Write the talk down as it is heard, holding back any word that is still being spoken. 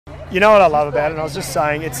You know what I love about it, and I was just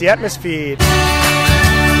saying, it's the atmosphere.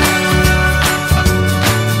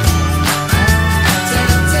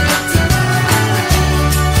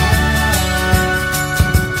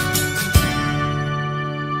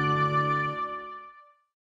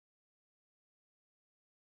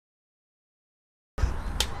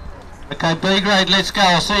 Okay, B grade, let's go.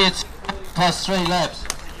 I'll see it's plus 3 laps.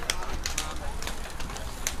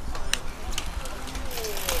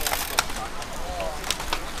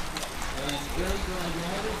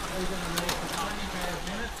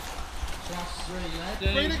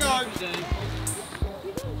 Free to go.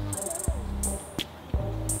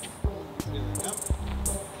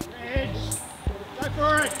 Edge. Go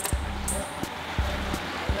for it.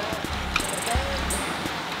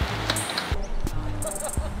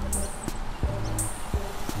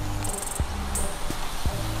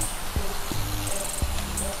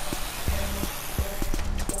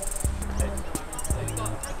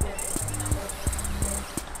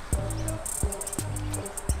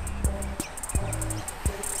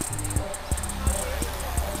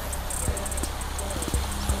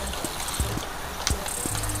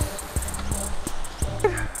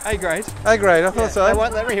 A grade. A grade, I thought so. They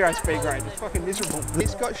won't let me race B grade. It's fucking miserable.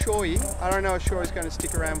 He's got Shory. I don't know if Shory's going to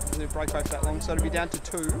stick around for the breakaway for that long, so it'll be down to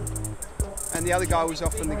 2. And the other guy was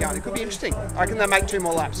off from the gun. It could be interesting. I reckon they make 2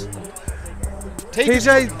 more laps.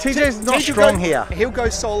 TJ's not strong here. He'll go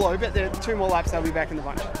solo, but there are 2 more laps. They'll be back in the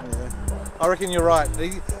bunch. Yeah. I reckon you're right.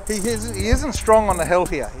 He isn't strong on the hill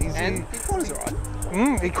here. He corners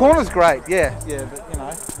alright. He corners great. Yeah, but you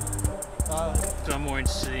know. So I'm more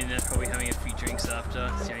interested in probably having a few drinks after.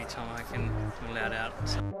 It's the only time I can be allowed out.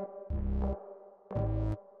 So.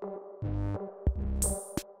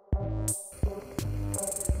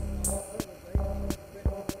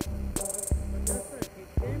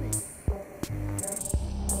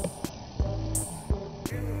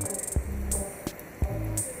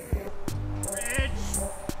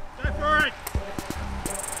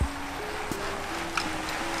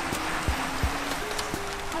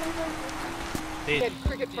 We had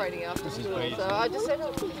cricket training after school, so I just said,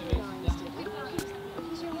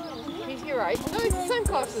 he's year 8. No, he's the same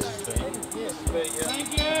class as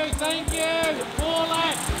Thank you. 4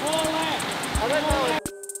 laps. I don't know.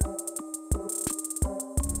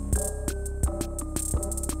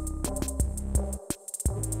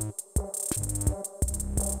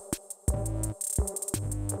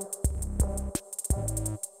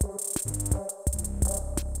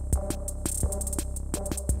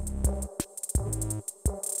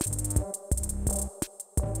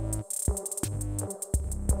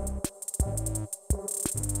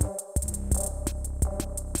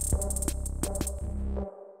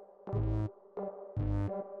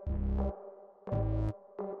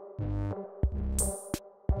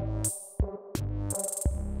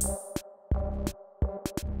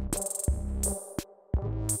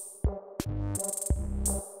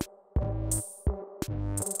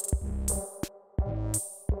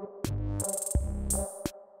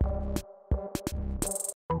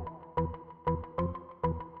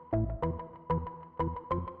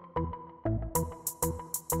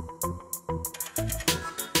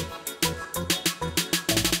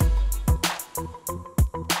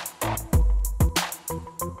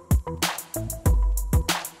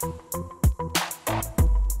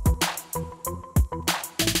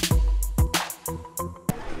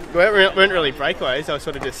 We weren't really breakaways. I was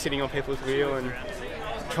sort of just sitting on people's wheel and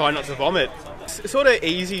trying not to vomit. It's sort of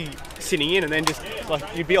easy sitting in, and then just like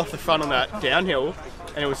you'd be off the front on that downhill,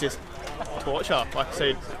 and it was just torture. Like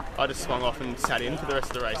so, I just swung off and sat in for the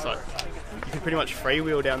rest of the race. Like you could pretty much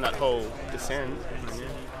freewheel down that whole descent. Yeah.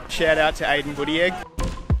 Shout out to Aiden Bootyegg.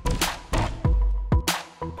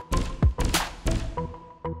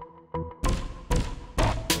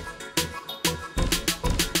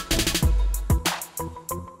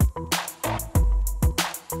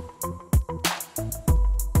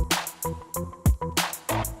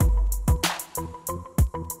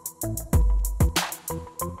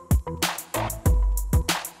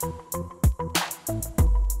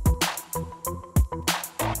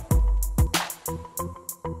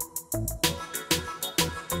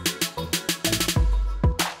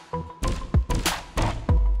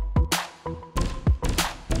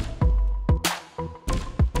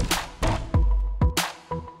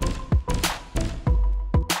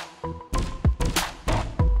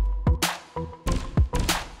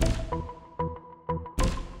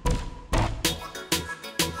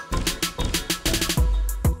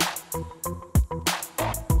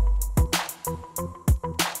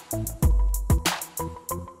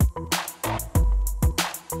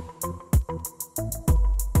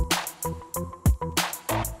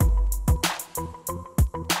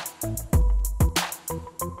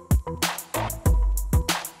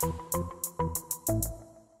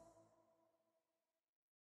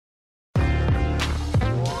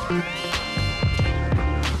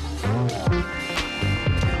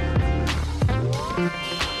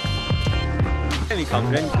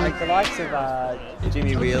 confident. Like the likes of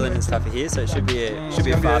Jimmy Whelan and stuff are here, so it should be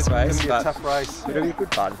a fast race. It's gonna be a tough race. It'll be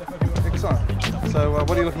good fun. Excellent. So what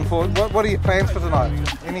are you looking for? What are your plans for tonight?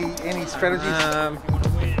 Any strategies?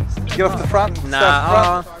 Get off the front?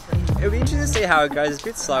 Start the front? It'll be interesting to see how it goes. It's a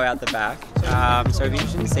bit slow out the back, so it'll be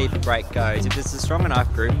interesting to see if the break goes. If it's a strong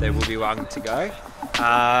enough group, there will be one to go,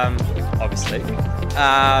 obviously.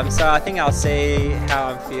 So I think I'll see how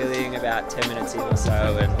I'm feeling about 10 minutes in or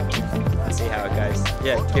so and see how it goes.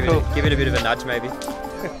 Yeah, give it a bit of a nudge maybe.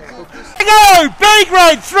 Go! B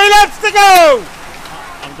grade, 3 laps to go!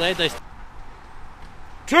 I'm glad they...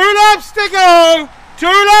 2 laps to go! 2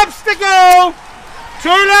 laps to go! 2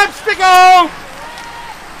 laps to go!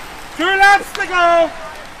 2 laps to go!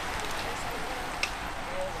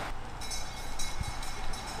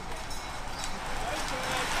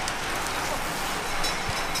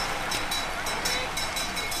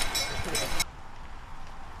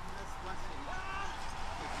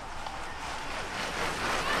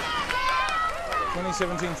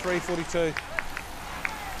 .3:42.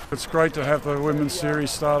 It's great to have the women's series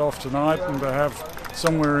start off tonight and to have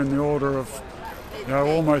somewhere in the order of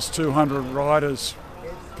almost 200 riders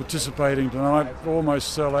participating tonight,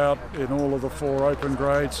 almost sell out in all of the 4 open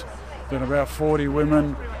grades, then about 40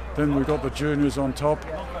 women, then we've got the juniors on top,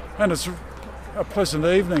 and it's a pleasant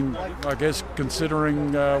evening, I guess,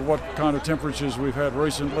 considering what kind of temperatures we've had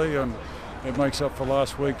recently, and it makes up for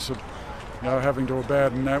last week's having to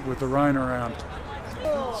abandon that with the rain around.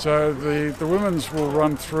 So the women's will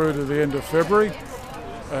run through to the end of February,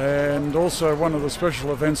 and also one of the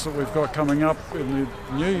special events that we've got coming up in the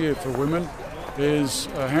new year for women is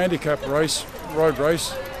a handicap race, road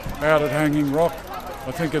race, out at Hanging Rock.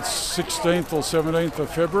 I think it's 16th or 17th of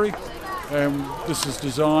February, and this is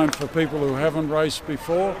designed for people who haven't raced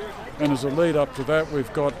before, and as a lead up to that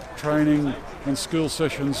we've got training and school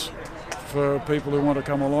sessions for people who want to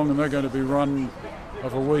come along, and they're going to be run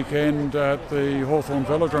of a weekend at the Hawthorn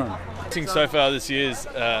Velodrome. Racing so far this year is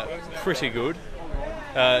pretty good.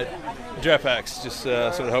 Japak's just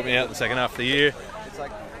sort of helped me out in the second half of the year.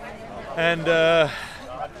 And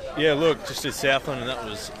yeah, look, just did Southland and that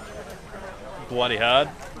was bloody hard.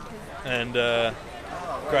 And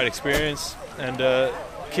great experience, and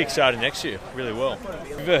kick-starting next year really well. Have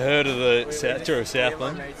you ever heard of the Tour of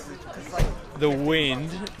Southland? The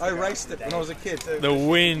wind. I raced it when I was a kid. The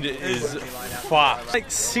wind is fucked.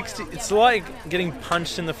 Like 60. It's like getting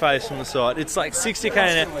punched in the face from the side. It's like 60 km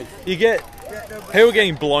an hour. You get people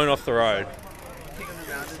getting blown off the road,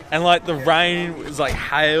 and like the rain was like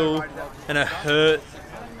hail, and it hurt.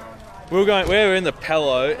 We were in the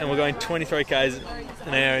Pello, and we're going 23 k's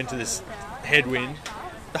an hour into this headwind.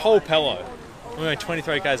 The whole Pello. We're going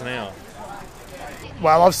 23 k's an hour.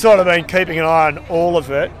 Well, I've sort of been keeping an eye on all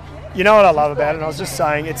of it. You know what I love about it, and I was just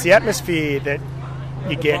saying, it's the atmosphere that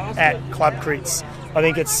you get at Club Crits. I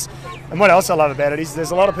think it's, and what else I love about it is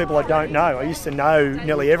there's a lot of people I don't know. I used to know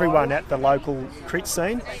nearly everyone at the local crit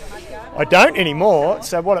scene. I don't anymore,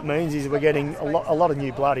 so what it means is we're getting a lot of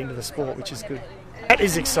new blood into the sport, which is good. That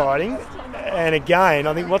is exciting, and again,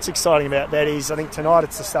 I think what's exciting about that is I think tonight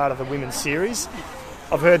it's the start of the women's series.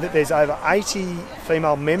 I've heard that there's over 80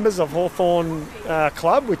 female members of Hawthorn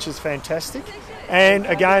Club, which is fantastic. And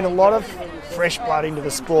again, a lot of fresh blood into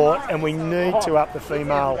the sport, and we need to up the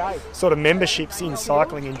female sort of memberships in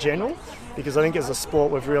cycling in general, because I think as a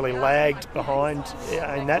sport we've really lagged behind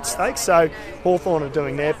in that stake. So Hawthorn are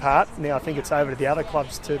doing their part. Now I think it's over to the other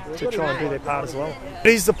clubs to try and do their part as well. It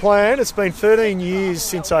is the plan. It's been 13 years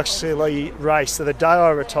since I actually raced. So the day I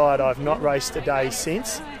retired, I've not raced a day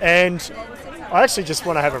since. And I actually just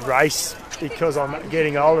want to have a race because I'm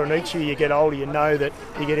getting older, and each year you get older, you know that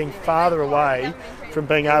you're getting farther away from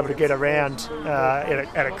being able to get around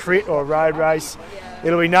at a crit or a road race.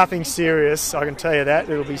 It'll be nothing serious, I can tell you that.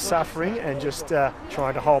 It'll be suffering and just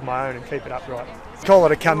trying to hold my own and keep it upright. Call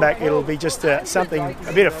it a comeback. It'll be just something,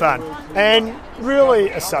 a bit of fun, and really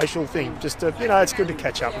a social thing. Just it's good to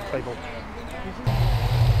catch up with people.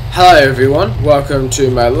 Hello everyone, welcome to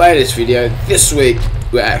my latest video. This week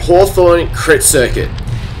we're at Hawthorn Crit Circuit.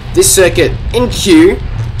 This circuit in Kew,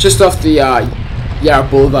 just off the Yarra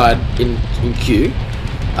Boulevard in Kew.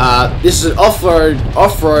 This is an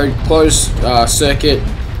off-road closed circuit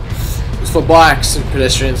for bikes and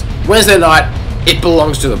pedestrians. Wednesday night, it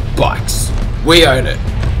belongs to the bikes. We own it.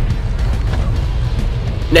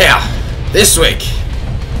 Now, this week,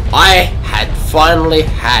 I had finally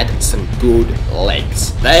had some good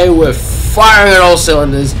legs. They were firing at all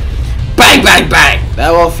cylinders. Bang, bang, bang!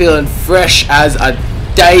 They were feeling fresh as a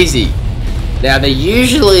daisy. Now they're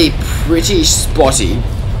usually pretty spotty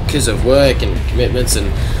because of work and commitments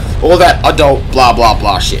and all that adult blah blah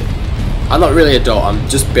blah shit. I'm not really adult, I'm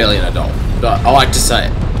just barely an adult, but I like to say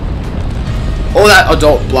it. All that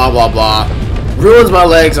adult blah blah blah ruins my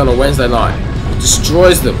legs on a Wednesday night. It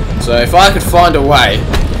destroys them. So if I could find a way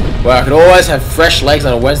where I could always have fresh legs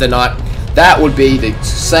on a Wednesday night, that would be the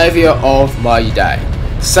saviour of my day.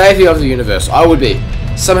 Saviour of the universe. I would be.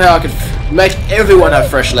 Somehow I could make everyone have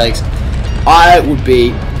fresh legs. I would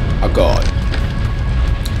be a god.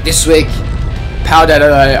 This week, Power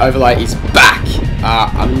Data Overlay is back.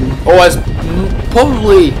 I'm always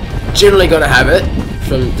probably generally going to have it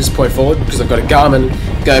from this point forward because I've got a Garmin,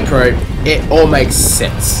 GoPro. It all makes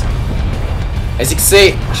sense. As you can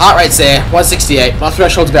see, heart rate's there, 168. My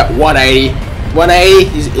threshold's about 180.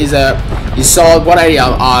 180 is solid. 180,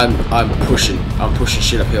 I'm pushing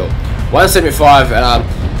shit uphill. 175, and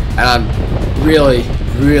I'm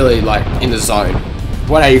really like in the zone.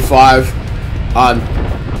 185, I'm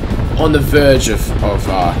on the verge of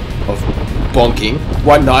bonking.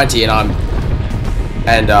 190,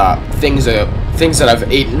 and things that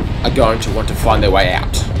I've eaten are going to want to find their way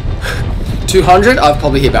out. 200, I've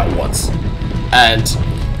probably hit about once, and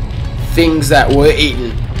things that were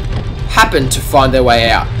eaten happened to find their way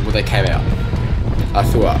out when they came out. I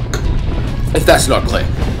threw up. If that's not clear,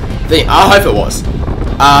 I hope it was.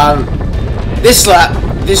 This lap,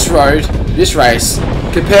 this road, this race,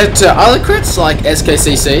 compared to other crits like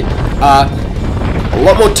SKCC, a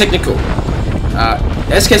lot more technical.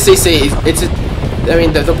 SKCC I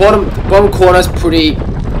mean the bottom corner is pretty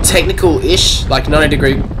technical-ish, like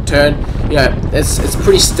 90-degree turn. You know, it's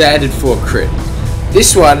pretty standard for a crit.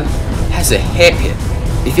 This one has a hairpin.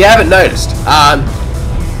 If you haven't noticed,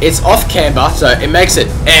 it's off camber, so it makes it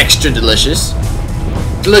extra delicious.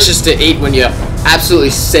 Delicious to eat when you're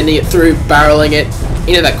absolutely sending it through, barreling it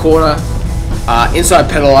into that corner, inside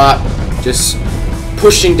pedal art, just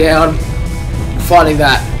pushing down, finding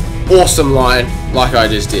that awesome line like I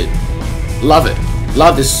just did. Love it.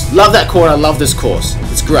 Love this. Love that corner. Love this course.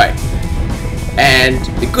 It's great. And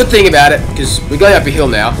the good thing about it, because we're going up a hill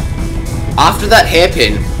now, after that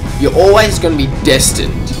hairpin, you're always going to be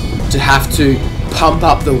destined to have to pump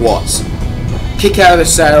up the watts, kick out of the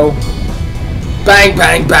saddle, bang,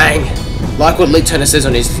 bang, bang, like what Lee Turner says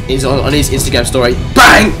on his Instagram story.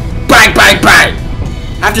 Bang, bang, bang, bang.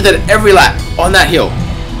 After that, every lap on that hill,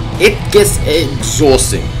 it gets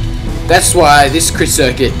exhausting. That's why this crit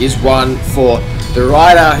circuit is one for the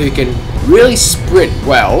rider who can really sprint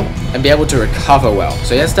well and be able to recover well.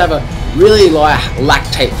 So he has to have a really low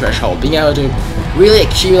lactate threshold, being able to really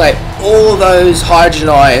accumulate all those hydrogen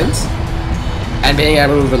ions and being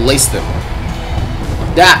able to release them.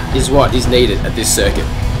 That is what is needed at this circuit.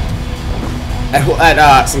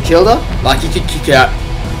 At St Kilda, like, you could kick out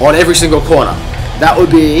on every single corner. That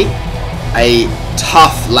would be a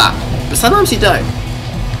tough lap, but sometimes you don't.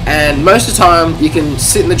 And most of the time, you can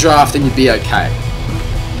sit in the draft and you'd be okay.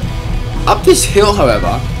 Up this hill,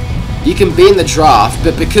 however, you can be in the draft,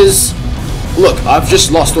 but because, look, I've just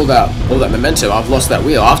lost all that momentum, I've lost that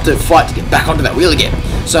wheel, I have to fight to get back onto that wheel again.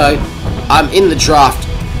 So, I'm in the draft,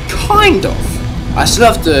 kind of. I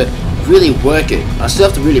still have to really work it, I still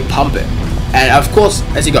have to really pump it. And of course,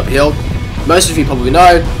 as you go up the hill, most of you probably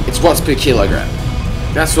know, it's watts per kilogram.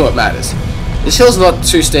 That's what matters. This hill's not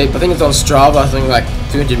too steep. I think it's on Strava, I think like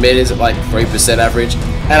 300 meters at like 3% average.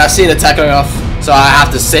 And I see an attack going off, so I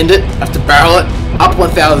have to send it, I have to barrel it, up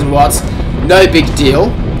 1000 watts, no big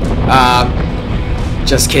deal.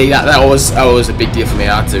 Just kidding, that was a big deal for me.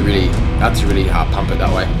 I had to really hard pump it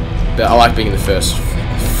that way. But I like being in the first.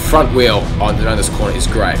 Front wheel on this corner is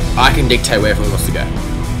great. I can dictate where everyone wants to go.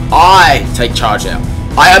 I take charge now.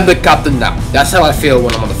 I am the captain now. That's how I feel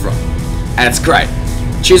when I'm on the front. And it's great.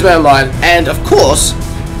 Choose my own line, and of course,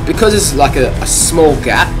 because it's like a small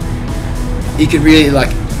gap, you can really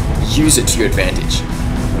like use it to your advantage.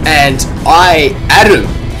 And Adam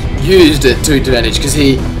used it to advantage because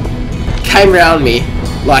he came around me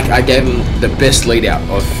like I gave him the best lead out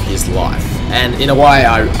of his life, and in a way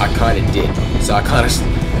I kind of did. So I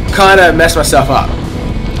kind of messed myself up.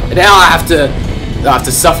 And now I have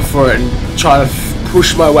to suffer for it and try to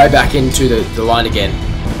push my way back into the line again.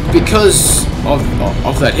 Because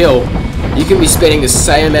of that hill, you can be spending the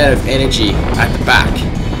same amount of energy at the back.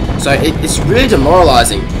 So it's really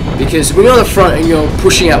demoralizing, because when you're on the front and you're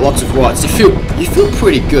pushing out lots of watts, you feel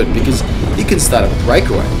pretty good because you can start a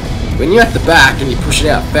breakaway. When you're at the back and you're pushing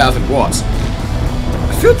out 1000 watts,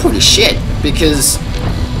 I feel pretty shit because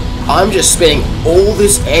I'm just spending all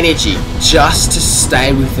this energy just to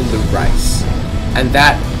stay within the race, and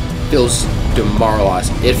that feels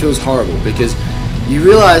demoralizing. It feels horrible because you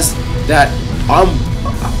realize that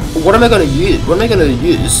what am I going to use? What am I going to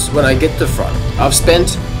use when I get to the front? I've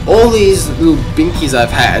spent all these little binkies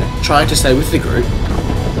I've had trying to stay with the group,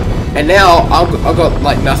 and now I've got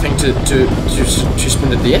like nothing to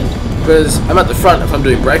spend at the end, because I'm at the front. If I'm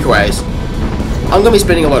doing breakaways, I'm going to be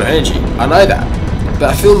spending a lot of energy. I know that, but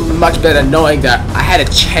I feel much better knowing that I had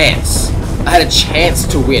a chance. I had a chance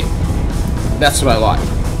to win. That's what I like.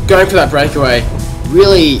 Going for that breakaway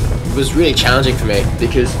was really challenging for me,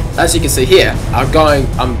 because as you can see here, I'm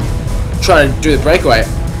trying to do the breakaway,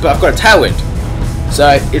 but I've got a tailwind,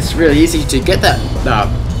 so it's really easy to get that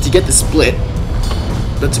to get the split,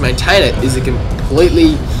 but to maintain it is a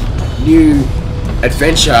completely new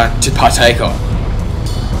adventure to partake on.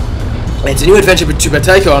 And it's a new adventure to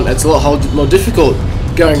partake on. It's a lot more difficult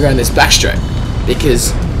going around this backstraight,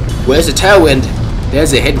 because where's the tailwind,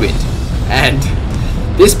 there's a headwind, and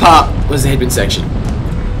this part was the headwind section.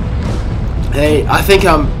 Hey, I think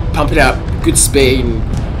I'm pumping out good speed and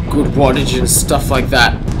good wattage and stuff like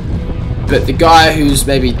that, but the guy who's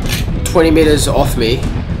maybe 20 meters off me,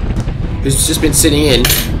 who's just been sitting in,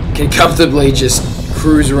 can comfortably just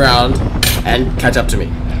cruise around and catch up to me,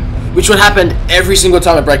 which would happen every single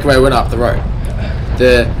time a breakaway went up the road.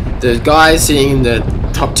 The guys sitting in the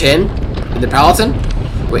top 10 in the peloton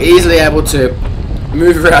were easily able to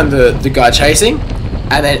move around the guy chasing,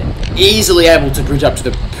 and then easily able to bridge up to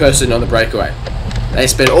the person on the breakaway. They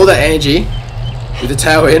spent all that energy with the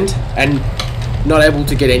tailwind and not able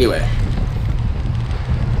to get anywhere,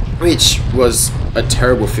 which was a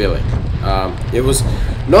terrible feeling. It was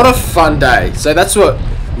not a fun day, so that's what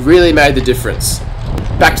really made the difference.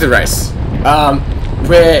 Back to the race. I'm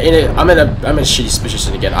in a shitty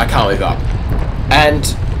position again. I can't move up,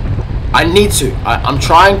 and I need to. I'm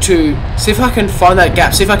trying to see if I can find that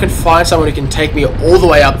gap, see if I can find someone who can take me all the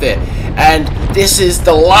way up there. And this is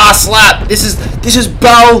the last lap. This is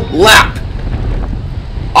bow lap.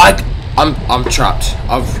 I'm trapped.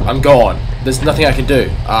 I'm gone. There's nothing I can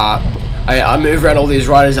do. I move around all these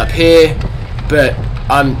riders up here, but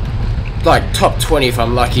I'm like top 20 if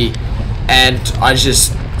I'm lucky, and I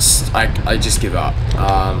just give up.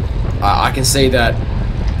 I can see that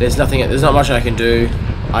there's not much I can do.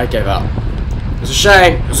 I gave up. It was a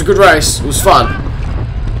shame. It was a good race. It was fun.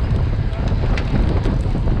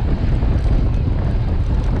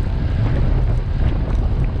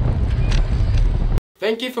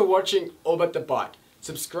 Thank you for watching All But The Bike.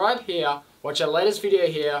 Subscribe here, watch our latest video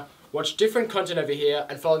here, watch different content over here,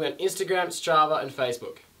 and follow me on Instagram, Strava, and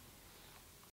Facebook.